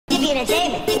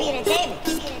entertainment.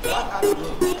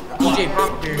 DJ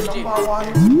Pop here. DJ.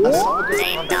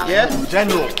 Yeah?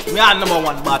 General. Me are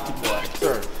 #1 batty boy.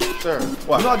 Sir.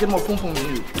 What? You know I get more pum pum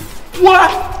than you.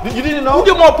 What? You didn't know? You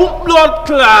get more blood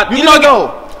clot. You didn't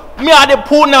know? Me are the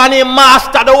punani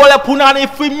master. The whole punani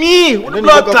for me.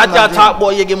 Blood clot you talk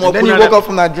about. You get more punani. Then you woke up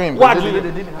from that dream. What? Oh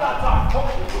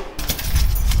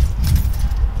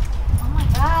my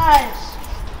gosh.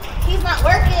 He's not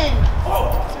working.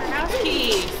 Oh. It's our house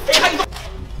key. Hey, how you doing?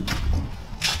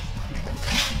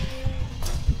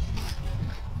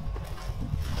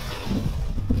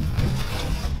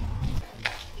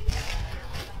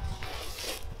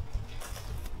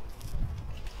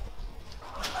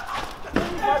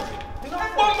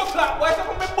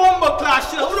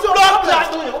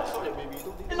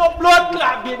 Blood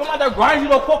clot, baby. Mother grind you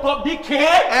don't fuck up the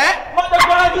kid. Mother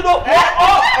grind you don't fuck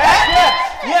up.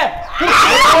 Yeah.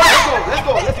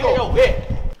 Let's go. Yo, hey.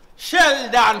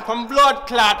 Sheldon from Blood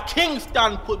Clot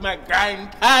Kingston put my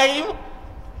grind time.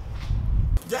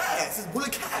 Yes, it's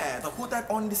Bulletkit. I put that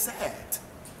on the set.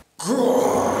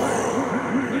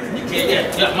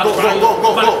 Yeah, my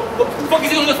fuck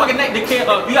is on your fucking neck, the kid.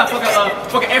 You got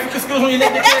fucking African skills on your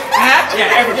neck, the kid.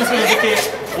 Yeah, African skills, the kid.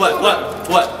 What?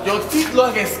 Your feet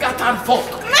look like scattered fork.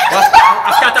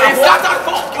 Scattered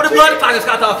fork. What is blood clot?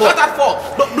 Scattered fork. Scattered fork.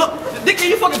 Look, the kid,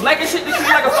 you fucking black and shit. The kid,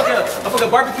 you like a fucking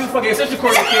barbecue, fucking essential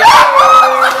core, the kid.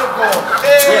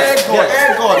 What?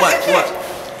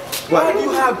 Why do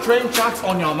you have train tracks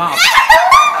on your mouth? I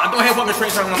don't have fucking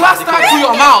train tracks on my mouth. Plaster to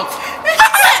your mouth.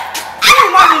 Can you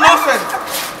imagine nonsense?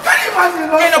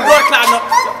 Ain't no blood clot, no.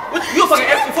 You a fucking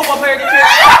African football player, the kid.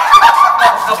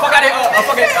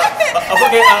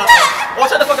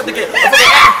 Shut the fuck up, the kid.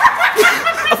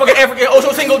 A fucking African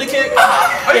Ocho single, the kid.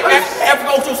 African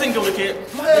Ocho single, the kid.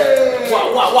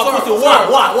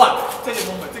 What?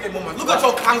 Take a moment. Look at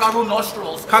your kangaroo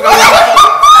nostrils. Kangaroo. You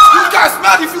can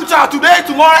smell the future today,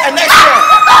 tomorrow, and next year.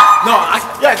 No,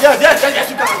 Yes,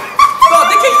 you can. No,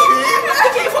 the kid,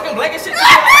 you fucking black and shit.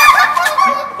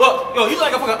 Well, yo, you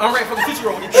like a fucking unranked fucking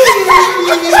 2-year-old.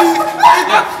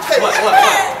 What?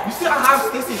 You still have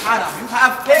Stacy Hada. You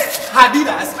have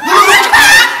Adidas.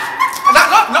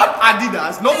 Not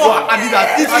Adidas. No more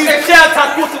Adidas. It is Adidas.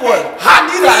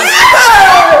 Adidas.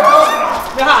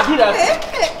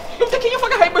 You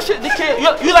fucking hyper shit, the kid.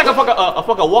 You like a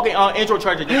fucking walking Android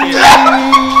charger, the kid.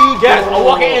 Yes, a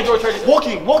walking Android charger.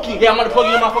 Walking. Yeah, I'm gonna plug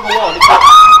you in my fucking wall.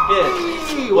 Yeah.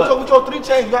 What's up with your 3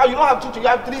 chains? You don't have 2 chains. You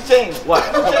have 3 chains. What?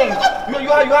 2 chains.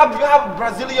 You have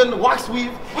Brazilian wax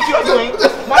weave. What you are doing?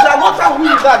 What kind of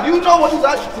weave is that? Do you know what is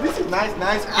that? This is nice.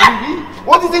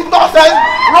 What is this nonsense?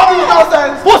 Rubbish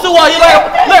nonsense. What's the wall? You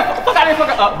like fuck out of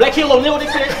fucking Black Halo Nil, the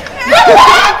kid.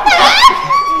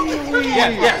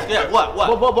 Yeah. What?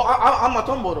 But I'm a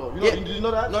tomboy though. Did you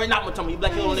know that? No, you're not my tummy. You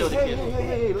Black Halo Nil, the kid.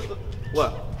 Hey.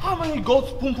 What? How many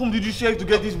goats pum pum did you shave to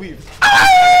get this weave?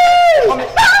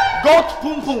 Goat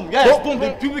pum pum. Yes. Goat pum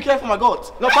pum. Be careful, my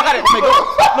goats. No, fuck out it. My goats.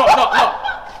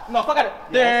 No, fuck out it.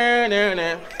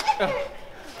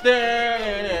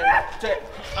 Check.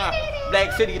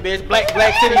 Black City, bitch. Black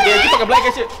City, bitch. You fucking black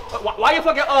as shit. Why you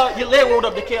fucking your leg rolled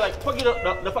up, the kid? Like fuck you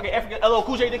the fucking African LL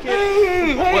Cool J, the kid.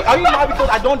 Hey, are you mad because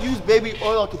I don't use baby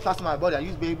oil to plaster my body? I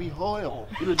use baby oil.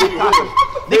 You do plaster.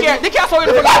 They can't saw you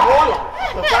the fucking oil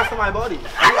to plaster my body.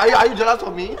 Are you jealous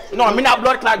of me? No, I mean not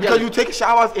blood clot. Because you take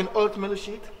showers in oatmeal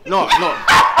shit? No.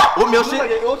 Oatmeal shit?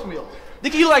 Like oatmeal. The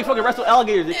kid, you like fucking wrestle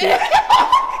alligators, the kid.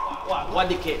 What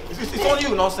the kid? It's on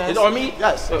you, nonsense. It's on me?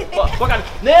 Yes. Fuck out of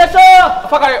Nessa!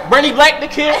 Fuck out of Bernie Black, the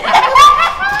kid.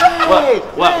 What?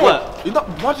 You know,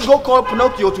 why don't you go call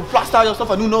Pinocchio to plaster yourself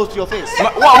a new nose to your face?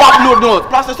 What new nose?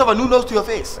 Plaster yourself a new nose to your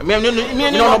face. Me you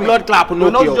know no blood clot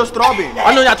Pinocchio. Your nose is just throbbing.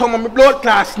 I know y'all talking about my blood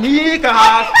clot sneakers. The kid, I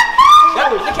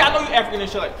know you African and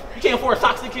shit like. You can't afford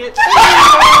socks, the kid.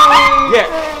 Yeah.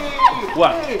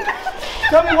 What?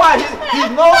 Tell me why his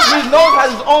nose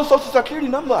has his own social security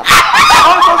number.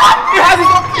 He has his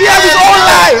own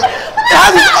life. He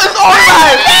has his own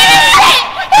life.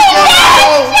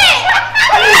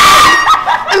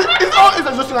 It's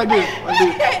just like this.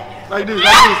 Like this.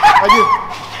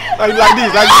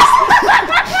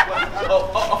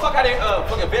 Oh, fuck out of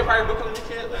fucking vampire Brooklyn, the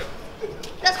kid.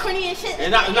 That's corny as shit. It's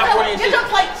not corny as shit. You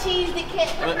look like cheese, dickhead.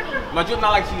 My drip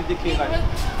not like cheese, dickhead.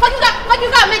 Fuck you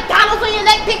got McDonald's on your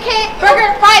neck, dickhead.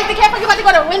 Burger, fries, dickhead. Fuck you about to go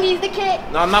to Wendy's, dickhead.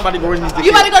 No, I'm not about to go to Wendy's, dickhead.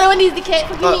 You about to go to Wendy's, dickhead.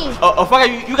 What do you mean? Fuck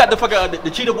you got the fucking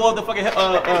the cheetah ball, the fucking Fuck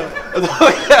you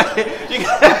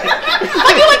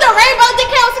with the rainbow,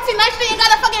 dickhead on 69th Street and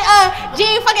got a fucking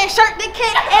jean fucking shirt,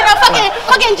 dickhead, and a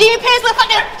fucking jean pants with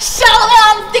fucking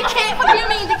Sheldon, dickhead. Fuck you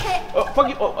mean, dickhead. Fuck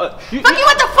you. Fuck you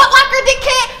with the Foot Locker,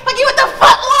 dickhead. Fuck you with the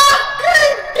Foot Locker,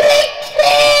 dickhead.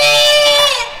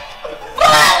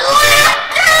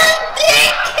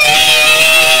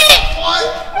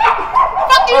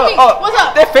 do you mean? What's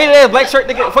up? That faded ass black shirt,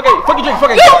 nigga. Fucking drink,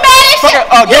 fucking. You mad as shit?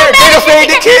 Gator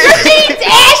fade, nigga. Your jeans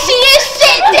ashy as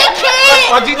shit,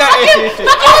 dickhead. My jeans not ashy as shit.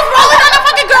 Fucking was rolling on the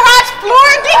fucking garage floor,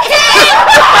 dickhead.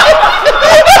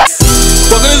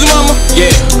 Fucking his mama,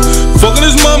 yeah. Fucking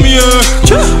his mama,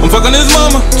 yeah. I'm fucking his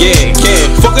mama, yeah.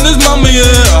 Fucking his mama,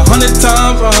 yeah. 100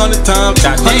 times, 100 times,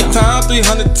 100 times,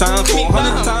 300 times,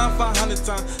 400 times, 500.